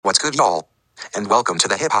of y'all. And welcome to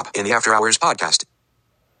the Hip Hop in the After Hours podcast.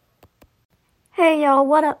 Hey y'all,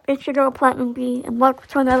 what up? It's your girl Platinum B, and welcome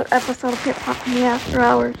to another episode of Hip Hop in the After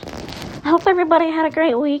Hours. I hope everybody had a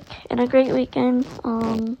great week and a great weekend.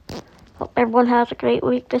 Hope everyone has a great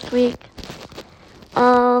week this week.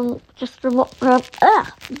 Just a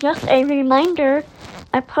reminder,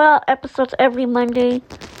 I put out episodes every Monday,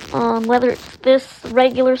 whether it's this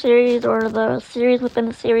regular series or the series within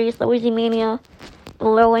the series, the Weezy Mania, the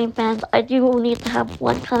Lil Wayne fans. I do need to have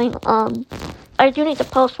one coming, I do need to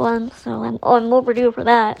post one, so I'm overdue for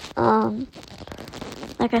that.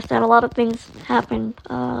 Like I said, a lot of things happened,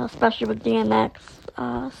 especially with DMX,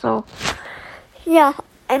 so, yeah,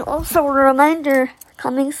 and also a reminder,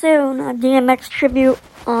 coming soon, a DMX tribute.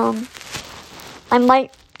 I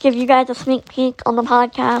might give you guys a sneak peek on the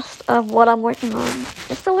podcast of what I'm working on.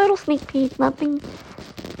 Just a little sneak peek, nothing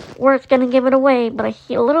where it's gonna give it away, but a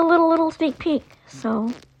little sneak peek.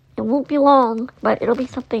 So it won't be long, but it'll be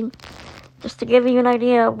something just to give you an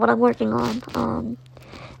idea of what I'm working on.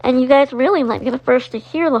 And you guys really might be the first to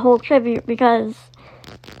hear the whole tribute because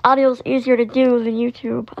audio's easier to do than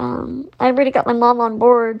YouTube. I already got my mom on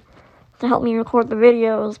board to help me record the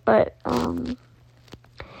videos, but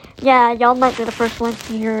yeah, y'all might be the first ones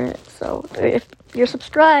to hear it. So if you're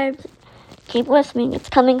subscribed, keep listening. It's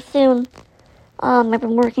coming soon. I've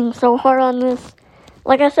been working so hard on this.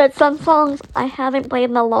 Like I said, some songs I haven't played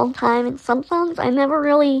in a long time, and some songs I never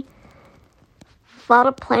really thought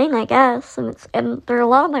of playing, I guess. And there are a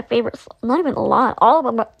lot of my favorites. Not even a lot. All of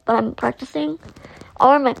them that I'm practicing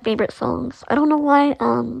are my favorite songs. I don't know why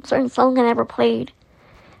certain songs I never played.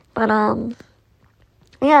 But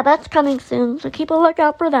yeah, that's coming soon, so keep a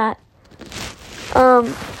lookout for that.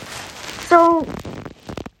 So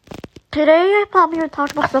today I thought we would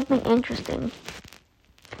talk about something interesting.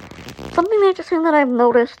 Something interesting that I've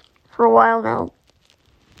noticed for a while now.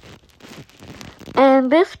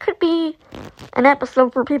 And this could be an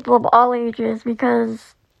episode for people of all ages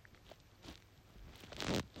because,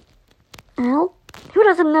 well, who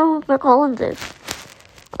doesn't know who Phil Collins is?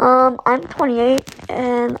 I'm 28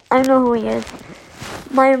 and I know who he is.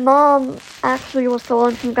 My mom actually was the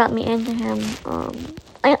one who got me into him.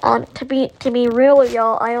 To be real with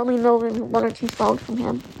y'all, I only know one or two songs from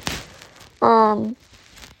him.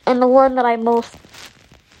 And the one that I most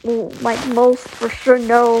for sure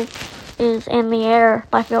know is "In the Air"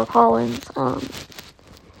 by Phil Collins.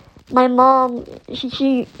 My mom,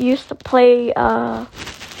 she used to play that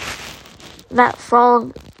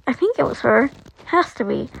song. I think it was her. Has to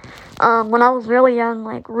be. When I was really young,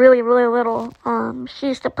 like really little, she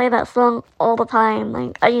used to play that song all the time.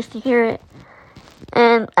 Like, I used to hear it.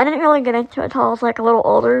 And I didn't really get into it until I was like a little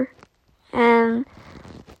older. And,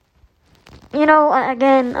 you know,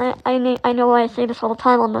 again, I know I say this all the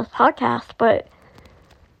time on this podcast, but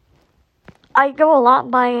I go a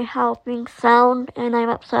lot by how things sound, and I'm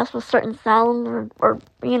obsessed with certain sounds or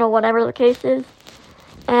you know, whatever the case is.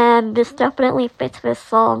 And this definitely fits this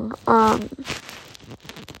song.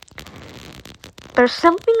 There's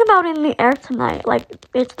something about "In the Air" tonight. Like,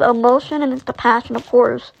 it's the emotion and it's the passion, of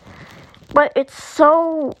course. But it's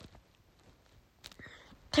so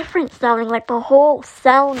different sounding. Like, the whole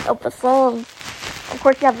sound of the song. Of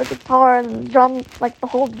course, you have the guitar and drum, like, the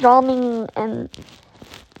whole drumming. And,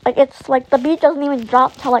 like, it's like the beat doesn't even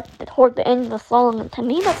drop till, like, toward the end of the song. And to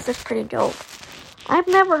me, that's just pretty dope. I've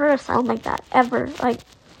never heard a sound like that, ever. Like,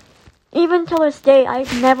 even till this day,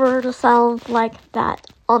 I've never heard a sound like that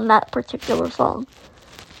on that particular song.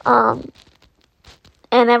 And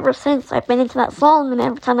ever since, I've been into that song, and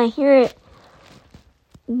every time I hear it,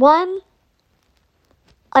 one,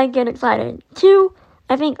 I get excited. Two,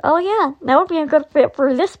 I think, oh yeah, that would be a good fit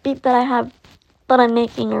for this beat that I have, that I'm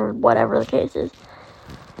making, or whatever the case is.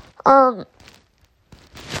 Now,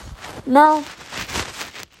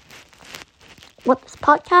 what this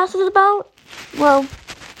podcast is about? Well,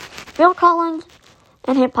 Phil Collins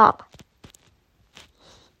and hip-hop.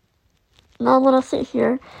 Now I'm gonna sit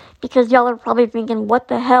here, because y'all are probably thinking, what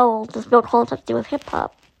the hell does Phil Collins have to do with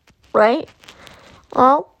hip-hop, right?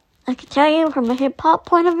 Well, I can tell you from a hip-hop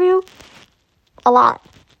point of view, a lot.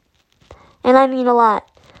 And I mean a lot.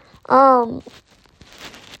 I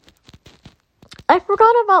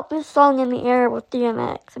forgot about this song "In the Air" with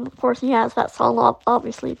DMX, and of course he has that song,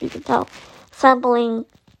 obviously, if you can tell, sampling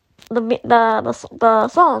the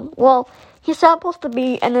song. Well, he samples the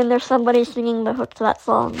beat, and then there's somebody singing the hook to that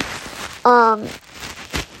song. And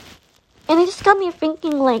it just got me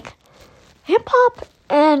thinking, like, hip-hop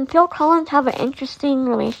and Phil Collins have an interesting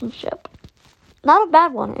relationship. Not a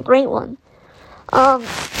bad one, a great one.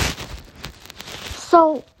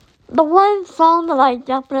 So, the one song that I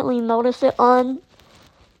definitely notice it on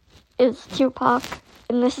is Tupac,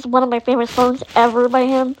 and this is one of my favorite songs ever by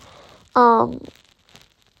him.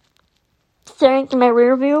 Staring Through My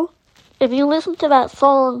Rear View. If you listen to that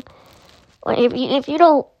song, or if you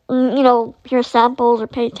don't, hear samples or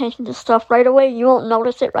pay attention to stuff right away, you won't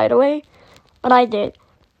notice it right away. But I did.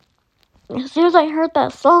 As soon as I heard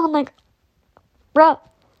that song, I'm like, bruh,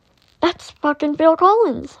 that's fucking Phil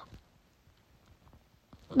Collins.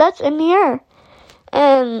 That's In the Air.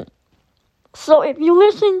 And so if you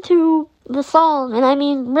listen to the song, and I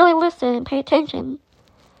mean really listen and pay attention,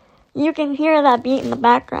 you can hear that beat in the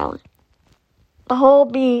background. The whole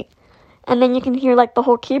beat. And then you can hear like the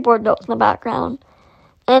whole keyboard notes in the background.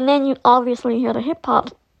 And then you obviously hear the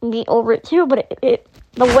hip-hop beat over it too. But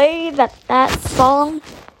the way that song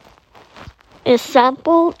is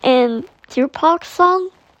sampled in Tupac's song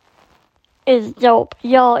is dope.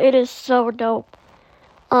 Y'all, it is so dope.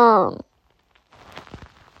 And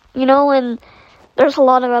there's a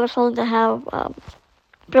lot of other songs that have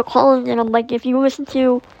Phil Collins in them. Like, if you listen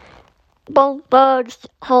to Bone Thugs,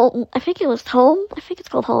 Home, I think it's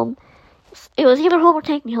called Home. It was either Home or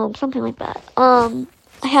Take Me Home, something like that.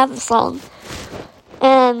 I have the song.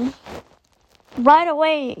 And right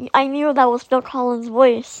away, I knew that was Phil Collins'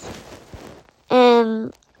 voice.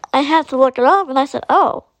 And I had to look it up, and I said,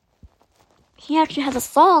 oh, he actually has a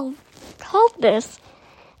song called this.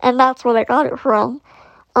 And that's where they got it from.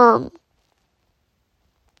 And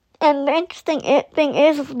the interesting thing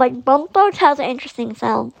is, like, Bone Thugs has an interesting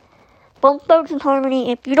sound. Bone Thugs and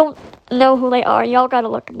Harmony, if you don't know who they are, y'all gotta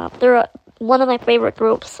look them up. They're one of my favorite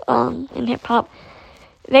groups in hip-hop.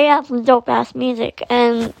 They have some dope-ass music,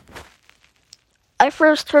 and I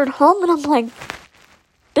first heard Home, and I'm like,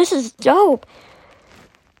 this is dope.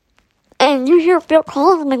 And you hear Phil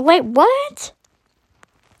Collins, I'm like, wait, what?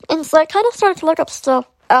 And so I kind of started to look up stuff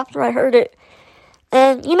after I heard it.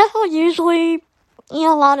 And you know how usually, a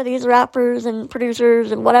lot of these rappers and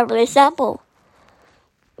producers and whatever, they sample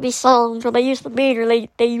these songs, or they use the beat, or they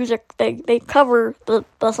cover the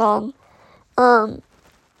song.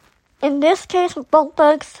 In this case with Bone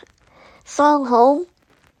Thugs' song Home,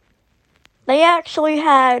 they actually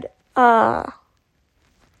had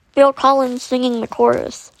Phil Collins singing the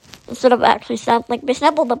chorus instead of actually they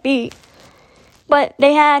sampled the beat, but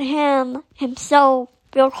they had himself,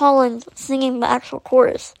 Phil Collins, singing the actual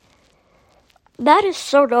chorus. That is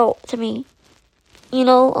so dope to me.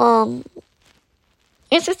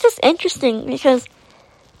 It's just interesting because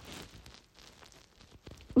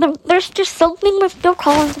there's just something with Phil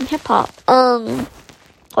Collins and hip-hop.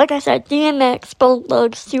 Like I said, DMX, Bone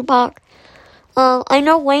Thugs, Tupac. I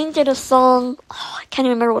know Wayne did a song. I can't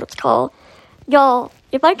even remember what it's called. Y'all,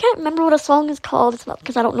 if I can't remember what a song is called, it's not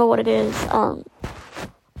because I don't know what it is.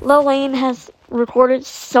 Lil Wayne has recorded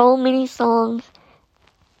so many songs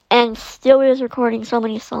and still is recording so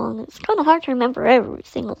many songs. It's kind of hard to remember every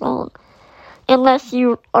single song. Unless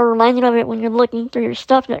you are reminded of it when you're looking through your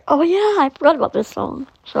stuff. You're like, oh yeah, I forgot about this song.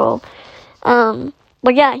 So,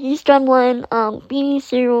 but yeah, he's done one. Beanie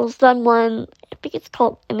Sigel's done one. I think it's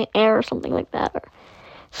called In the Air or something like that. Or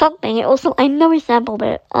something. It was I know he sampled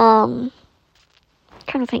it. I'm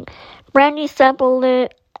trying to think. Brandy sampled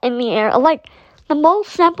it, In the Air. Like, the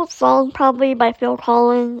most sampled song probably by Phil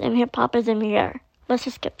Collins in hip-hop is In the Air. Let's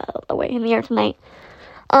just get that out of the way. In the Air tonight.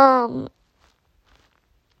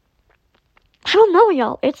 I don't know,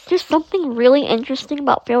 y'all. It's just something really interesting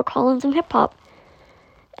about Phil Collins and hip-hop.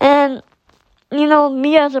 And,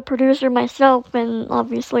 me as a producer myself, and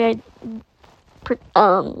obviously I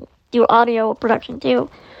do audio production too,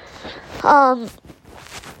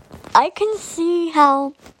 I can see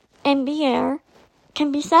how In the Air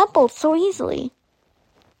can be sampled so easily.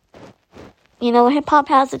 Hip-hop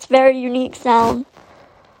has its very unique sound.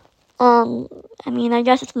 I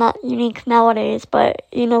guess it's not unique nowadays, but,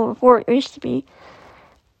 before it used to be.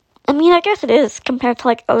 I guess it is compared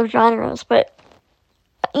to, other genres, but,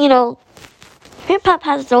 hip-hop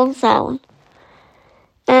has its own sound.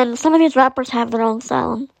 And some of these rappers have their own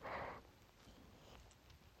sound.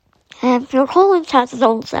 And Phil Collins has his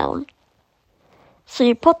own sound. So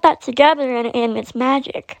you put that together and it's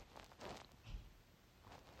magic.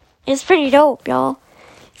 It's pretty dope, y'all.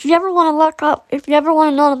 If you ever want to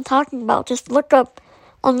know what I'm talking about, just look up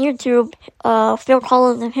on YouTube, Phil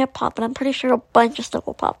Collins and hip-hop, and I'm pretty sure a bunch of stuff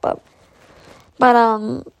will pop up. But,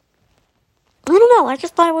 I don't know, I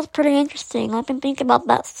just thought it was pretty interesting. I've been thinking about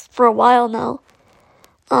that for a while now.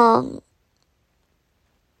 I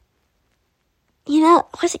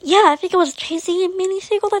think it was Jay-Z and Beanie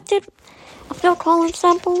Sigel that did a Phil Collins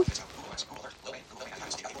sample.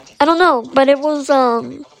 I don't know, but it was,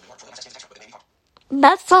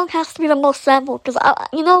 that song has to be the most sampled, because, I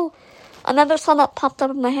another song that popped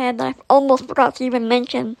up in my head that I almost forgot to even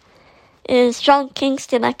mention is Sean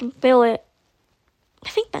Kingston, I Can Feel It. I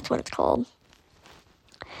think that's what it's called.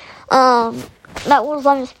 That was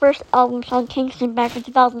on his first album, Sean Kingston, back in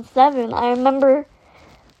 2007. I remember,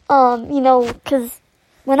 because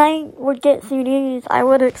when I would get CDs, I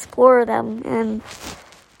would explore them, and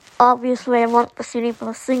obviously I wanted the CD for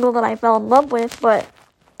the single that I fell in love with, but,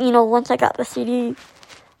 once I got the CD,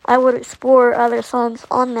 I would explore other songs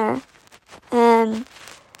on there, and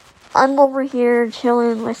I'm over here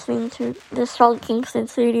chilling, listening to this Sean Kingston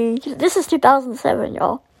CD. This is 2007,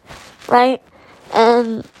 y'all, right?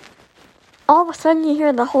 And all of a sudden you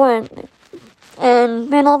hear the horn,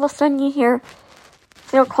 and then all of a sudden you hear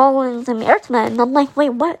Phil Collins and the Airtonight, and I'm like, wait,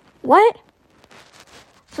 what?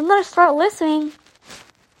 So then I start listening,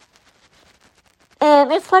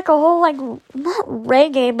 and it's like a whole, not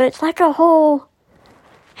reggae, but it's like a whole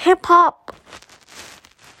hip-hop,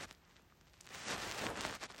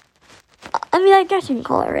 I guess you can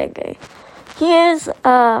call it reggae. He is,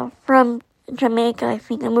 from Jamaica, I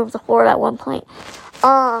think, and moved to Florida at one point.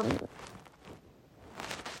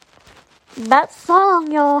 That song,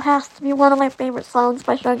 y'all, has to be one of my favorite songs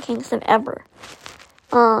by Sean Kingston ever.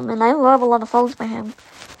 And I love a lot of songs by him.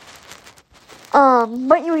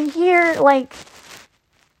 But you hear, the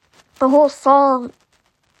whole song,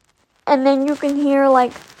 and then you can hear,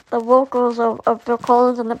 the vocals of Phil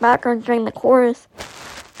Collins in the background during the chorus.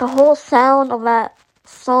 The whole sound of that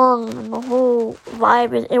song and the whole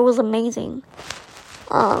vibe, it was amazing.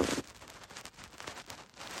 I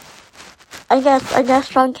guess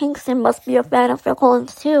Sean Kingston must be a fan of Phil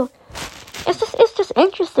Collins too. It's just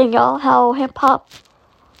interesting, y'all, how hip hop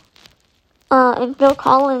and Phil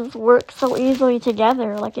Collins work so easily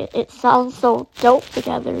together. It sounds so dope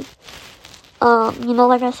together.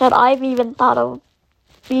 Like I said, I've even thought of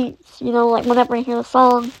beats. Whenever I hear a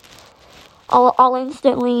song, I'll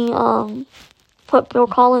instantly put Phil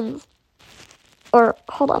Collins. Or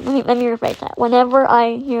hold on, let me rephrase that. Whenever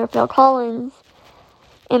I hear Phil Collins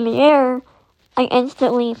in the air, I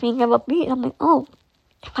instantly think of a beat. I'm like, oh,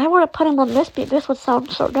 if I were to put him on this beat, this would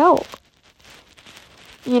sound so dope.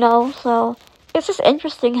 So it's just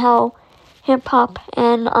interesting how hip hop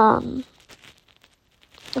and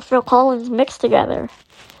the Phil Collins mix together.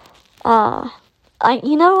 I might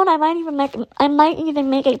even make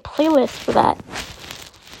a playlist for that.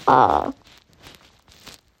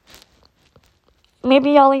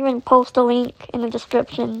 Maybe I'll even post a link in the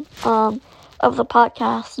description of the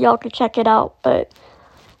podcast. Y'all could check it out. But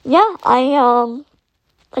yeah, I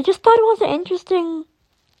just thought it was an interesting,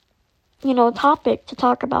 topic to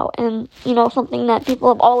talk about, and something that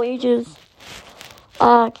people of all ages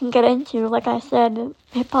can get into. Like I said,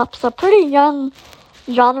 hip hop's a pretty young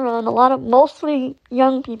genre, and mostly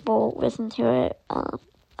young people listen to it. I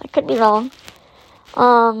could be wrong.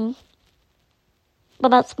 But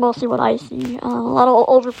that's mostly what I see. A lot of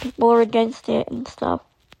older people are against it and stuff.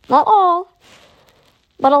 Not all,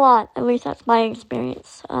 but a lot. At least that's my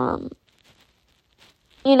experience. But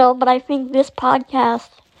I think this podcast,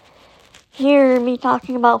 here, me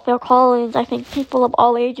talking about Phil Collins, I think people of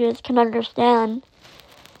all ages can understand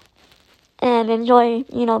and enjoy,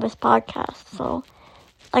 this podcast. So,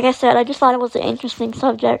 like I said, I just thought it was an interesting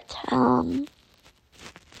subject.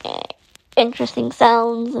 Interesting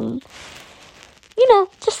sounds and,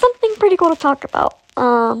 just something pretty cool to talk about.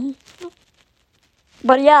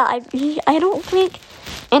 But yeah, I don't think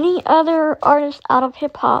any other artist out of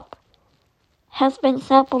hip-hop has been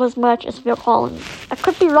sampled as much as Phil Collins. I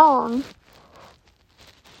could be wrong.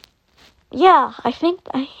 Yeah, I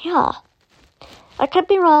could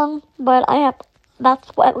be wrong, but that's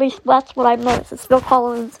what I've noticed, is Phil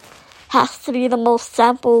Collins has to be the most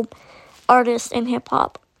sampled artist in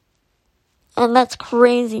hip-hop. And that's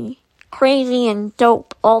crazy and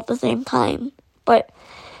dope all at the same time. But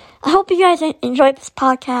I hope you guys enjoyed this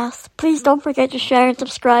podcast. Please don't forget to share and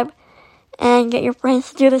subscribe, and get your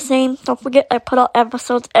friends to do the same. Don't forget, I put out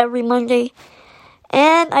episodes every Monday,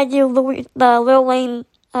 and I do the Lil Wayne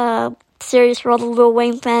series for all the Lil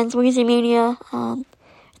Wayne fans, Weezy Mania.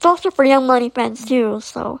 It's also for Young Money fans too,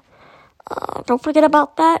 so don't forget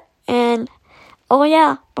about that. And oh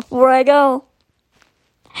yeah, before I go,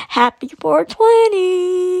 happy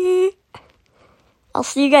 420! I'll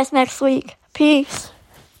see you guys next week. Peace.